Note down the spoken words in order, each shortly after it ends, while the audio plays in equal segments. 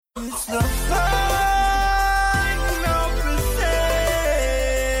It's the final percent.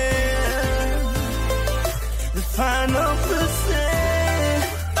 The final percent.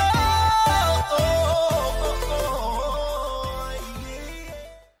 Yeah.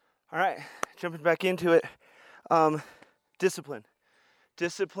 All right, jumping back into it. Discipline.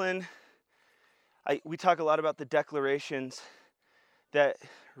 Discipline. We talk a lot about the declarations that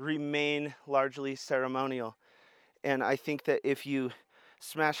remain largely ceremonial. And I think that if you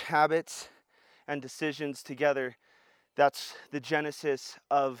smash habits and decisions together, that's the genesis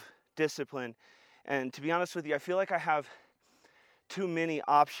of discipline. And to be honest with you, I feel like I have too many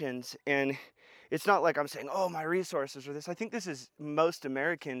options. And it's not like I'm saying, oh, my resources or this. I think this is most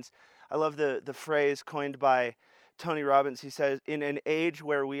Americans. I love the phrase coined by Tony Robbins. He says, in an age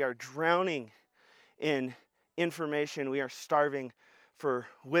where we are drowning in information, we are starving for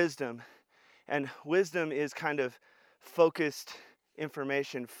wisdom. And wisdom is kind of focused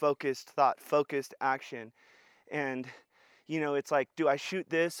information, focused thought, focused action. And, it's like, do I shoot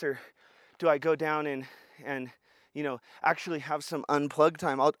this or do I go down and actually have some unplug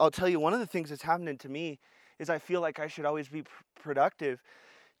time? I'll tell you, one of the things that's happening to me is I feel like I should always be productive.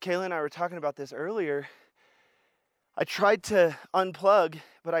 Kayla and I were talking about this earlier. I tried to unplug,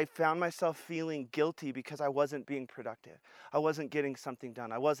 but I found myself feeling guilty because I wasn't being productive. I wasn't getting something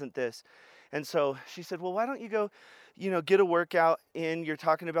done. I wasn't this. And so she said, well, why don't you go, get a workout in? You're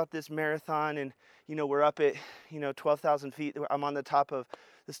talking about this marathon and, we're up at, 12,000 feet. I'm on the top of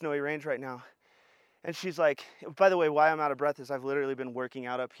the snowy range right now. And she's like, by the way, why I'm out of breath is I've literally been working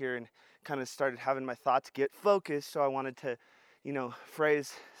out up here and kind of started having my thoughts get focused. So I wanted to,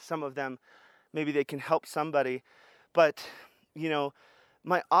 phrase some of them. Maybe they can help somebody. But,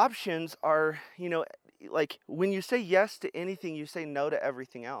 my options are, like when you say yes to anything, you say no to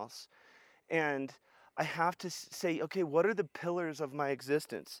everything else. And I have to say, okay, what are the pillars of my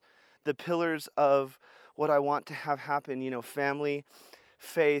existence? The pillars of what I want to have happen, family,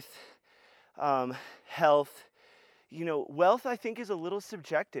 faith, health. Wealth, I think, is a little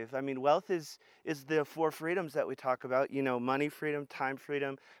subjective. I mean, wealth is the four freedoms that we talk about, money freedom, time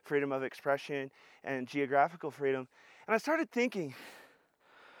freedom, freedom of expression, and geographical freedom. And I started thinking,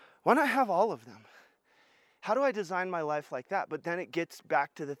 why not have all of them? How do I design my life like that? But then it gets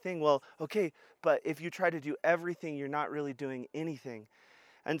back to the thing, well, okay, but if you try to do everything, you're not really doing anything.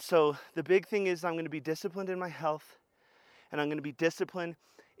 And so the big thing is I'm going to be disciplined in my health, and I'm going to be disciplined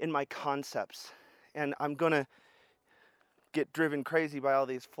in my concepts. And I'm going to get driven crazy by all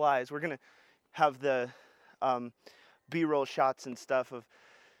these flies. We're going to have the B-roll shots and stuff of,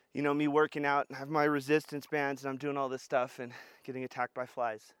 me working out and have my resistance bands and I'm doing all this stuff and getting attacked by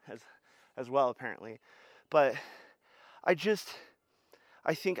flies as well, apparently. But I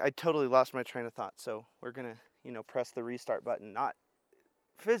think I totally lost my train of thought. So we're going to, press the restart button, not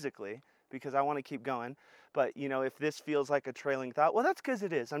physically because I want to keep going. But, if this feels like a trailing thought, well, that's because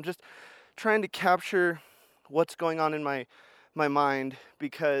it is. I'm just trying to capture what's going on in my mind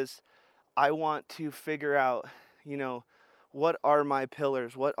because I want to figure out, what are my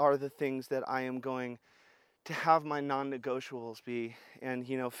pillars? What are the things that I am going to have my non-negotiables be? And,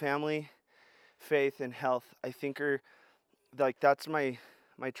 family, faith, and health, I think are like, that's my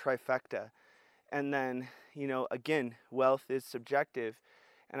trifecta. And then, again, wealth is subjective.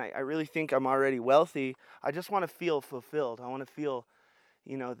 And I really think I'm already wealthy. I just want to feel fulfilled. I want to feel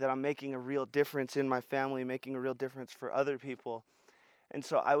that I'm making a real difference in my family, making a real difference for other people. And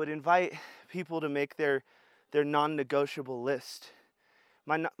so I would invite people to make their non-negotiable list.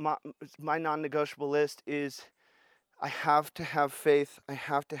 My non-negotiable list is I have to have faith, I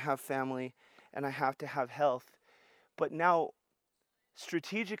have to have family, and I have to have health. But now,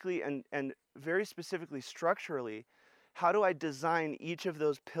 strategically and very specifically structurally, how do I design each of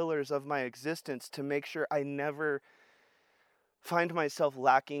those pillars of my existence to make sure I never find myself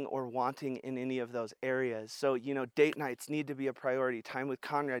lacking or wanting in any of those areas? So, date nights need to be a priority. Time with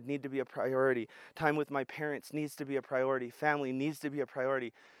Conrad need to be a priority. Time with my parents needs to be a priority. Family needs to be a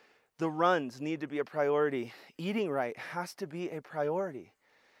priority. The runs need to be a priority. Eating right has to be a priority.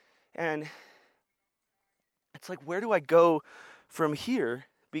 And it's like, where do I go from here?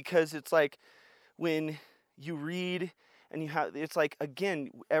 Because it's like when you read and it's like,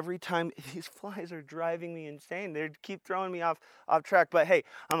 again, every time these flies are driving me insane. They keep throwing me off track. But hey,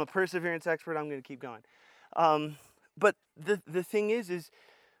 I'm a perseverance expert. I'm going to keep going. But the thing is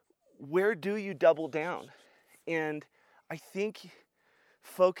where do you double down? And I think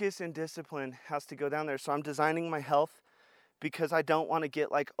focus and discipline has to go down there. So I'm designing my health because I don't want to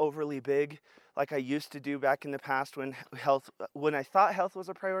get like overly big like I used to do back in the past when I thought health was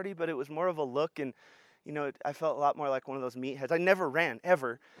a priority, but it was more of a look and I felt a lot more like one of those meatheads. I never ran,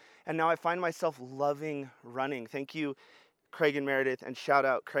 ever. And now I find myself loving running. Thank you, Craig and Meredith, and shout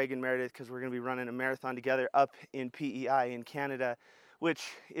out Craig and Meredith, because we're going to be running a marathon together up in PEI in Canada, which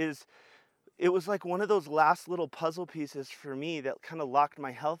is, it was like one of those last little puzzle pieces for me that kind of locked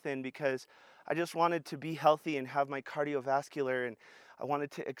my health in, because I just wanted to be healthy and have my cardiovascular, and I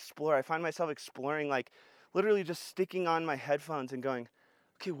wanted to explore. I find myself exploring, like literally just sticking on my headphones and going,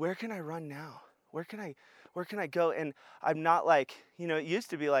 okay, where can I run now? Where can I go? And I'm not like, it used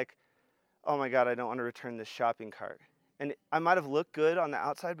to be like, oh my God, I don't want to return this shopping cart. And I might have looked good on the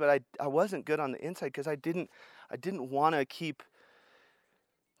outside, but I wasn't good on the inside, because I didn't want to keep,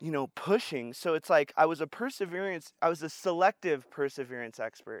 pushing. So it's like I was a selective perseverance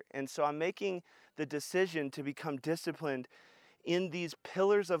expert. And so I'm making the decision to become disciplined in these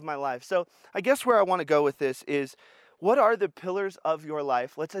pillars of my life. So I guess where I want to go with this is, what are the pillars of your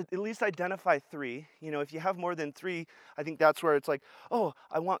life? Let's at least identify 3. If you have more than 3, I think that's where it's like, oh,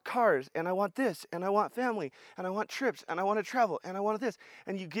 I want cars, and I want this, and I want family, and I want trips, and I want to travel, and I want this.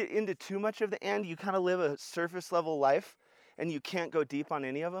 And you get into too much of the end, you kind of live a surface level life, and you can't go deep on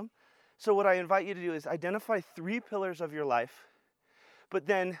any of them. So what I invite you to do is identify 3 pillars of your life, but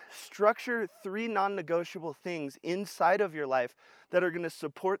then structure 3 non-negotiable things inside of your life that are going to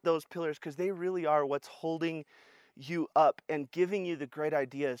support those pillars, because they really are what's holding you up and giving you the great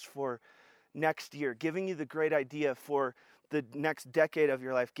ideas for next year, giving you the great idea for the next decade of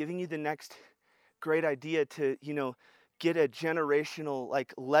your life, giving you the next great idea to, get a generational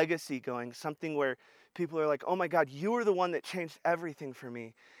like legacy going, something where people are like, oh my God, you were the one that changed everything for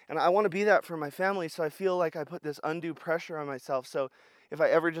me. And I want to be that for my family. So I feel like I put this undue pressure on myself. So if I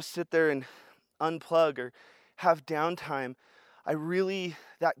ever just sit there and unplug or have downtime,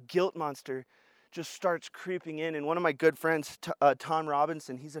 that guilt monster just starts creeping in. And one of my good friends, Tom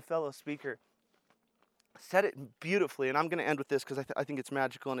Robinson, he's a fellow speaker, said it beautifully. And I'm going to end with this, because I think it's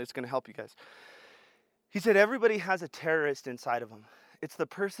magical and it's going to help you guys. He said, everybody has a terrorist inside of them. It's the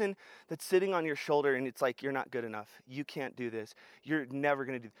person that's sitting on your shoulder, and it's like, you're not good enough. You can't do this. You're never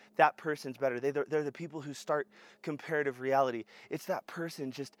going to do that. Person's better. They're the people who start comparative reality. It's that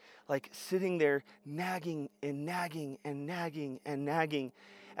person just like sitting there nagging and nagging and nagging and nagging.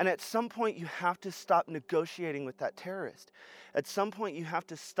 And at some point, you have to stop negotiating with that terrorist. At some point, you have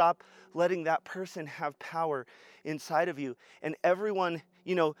to stop letting that person have power inside of you. And everyone,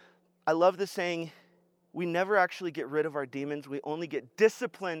 I love the saying, we never actually get rid of our demons. We only get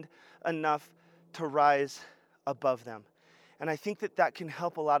disciplined enough to rise above them. And I think that can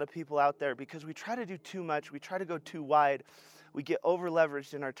help a lot of people out there, because we try to do too much. We try to go too wide. We get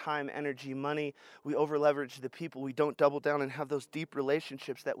over-leveraged in our time, energy, money. We over-leverage the people. We don't double down and have those deep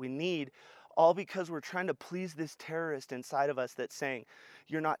relationships that we need, all because we're trying to please this terrorist inside of us that's saying,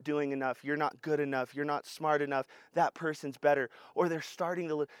 you're not doing enough, you're not good enough, you're not smart enough, that person's better. Or they're starting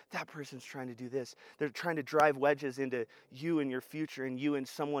to look, that person's trying to do this. They're trying to drive wedges into you and your future, and you and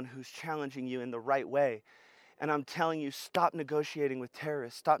someone who's challenging you in the right way. And I'm telling you, stop negotiating with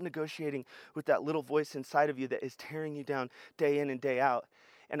terrorists. Stop negotiating with that little voice inside of you that is tearing you down day in and day out.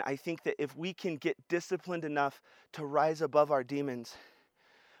 And I think that if we can get disciplined enough to rise above our demons,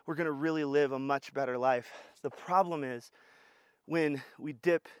 we're going to really live a much better life. The problem is, when we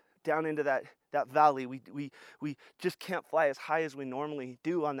dip down into that valley, we just can't fly as high as we normally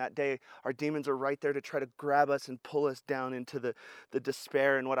do on that day. Our demons are right there to try to grab us and pull us down into the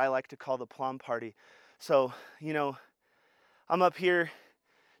despair and what I like to call the plum party. So, I'm up here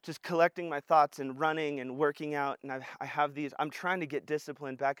just collecting my thoughts and running and working out, and I have these, I'm trying to get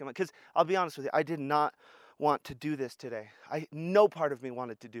disciplined back in because I'll be honest with you, I did not want to do this today. No part of me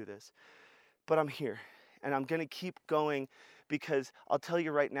wanted to do this, but I'm here, and I'm going to keep going, because I'll tell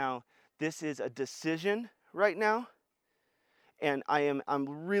you right now, this is a decision right now, and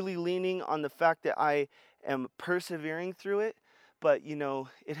I'm really leaning on the fact that I am persevering through it, but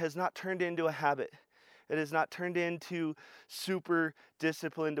it has not turned into a habit. It has not turned into super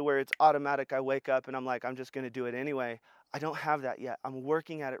discipline to where it's automatic. I wake up and I'm like, I'm just going to do it anyway. I don't have that yet. I'm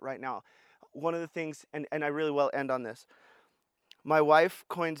working at it right now. One of the things, and I really will end on this. My wife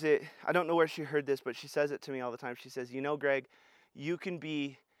coins it, I don't know where she heard this, but she says it to me all the time. She says, Greg, you can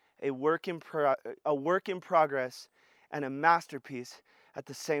be a work in progress and a masterpiece at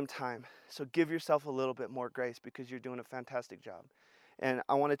the same time. So give yourself a little bit more grace, because you're doing a fantastic job. And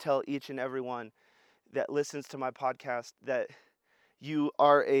I want to tell each and every one that listens to my podcast that you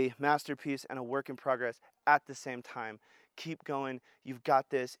are a masterpiece and a work in progress at the same time. Keep going. You've got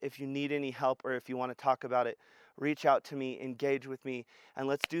this. If you need any help, or if you want to talk about it, reach out to me, engage with me, and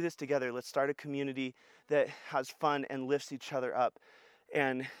let's do this together. Let's start a community that has fun and lifts each other up.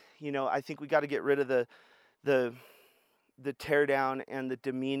 And I think we got to get rid of the the tear down and the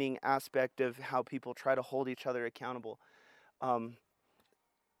demeaning aspect of how people try to hold each other accountable, um,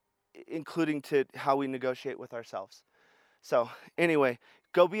 including to how we negotiate with ourselves. So, anyway,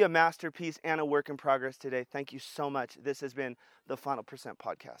 go be a masterpiece and a work in progress today. Thank you so much. This has been the Final Percent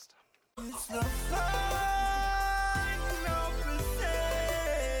Podcast. It's the final percent.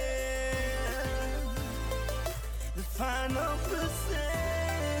 The final percent.